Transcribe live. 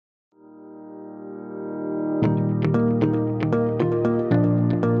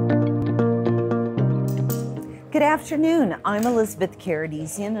Good afternoon. I'm Elizabeth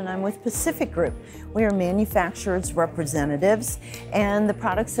Karadesian and I'm with Pacific Group. We are manufacturers representatives, and the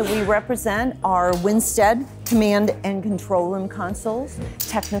products that we represent are Winsted command and control room consoles,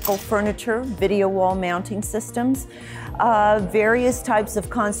 technical furniture, video wall mounting systems, various types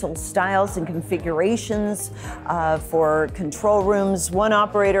of console styles and configurations for control rooms, one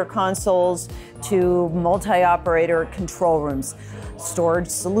operator consoles to multi-operator control rooms, storage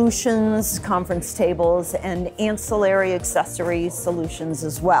solutions, conference tables, and ancillary accessory solutions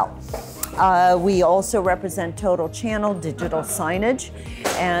as well. We also represent total channel digital signage,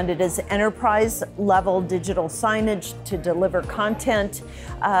 and it is enterprise level digital signage to deliver content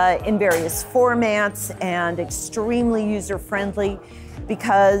in various formats and extremely user friendly,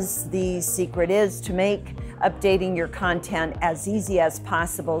 because the secret is to make updating your content as easy as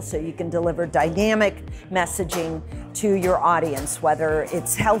possible so you can deliver dynamic messaging to your audience, whether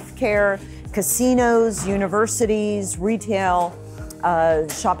it's healthcare, casinos, universities, retail,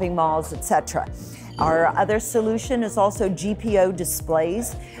 shopping malls, etc. Our other solution is also GPO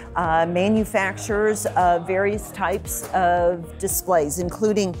displays, manufacturers of various types of displays,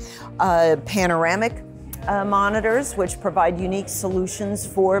 including panoramic monitors, which provide unique solutions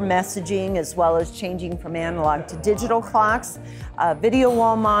for messaging as well as changing from analog to digital clocks, video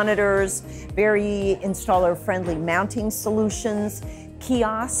wall monitors, very installer-friendly mounting solutions,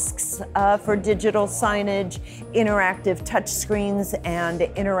 kiosks for digital signage, interactive touch screens, and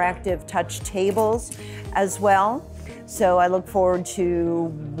interactive touch tables as well. So I look forward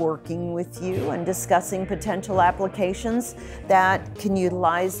to working with you and discussing potential applications that can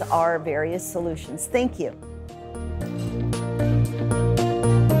utilize our various solutions. Thank you.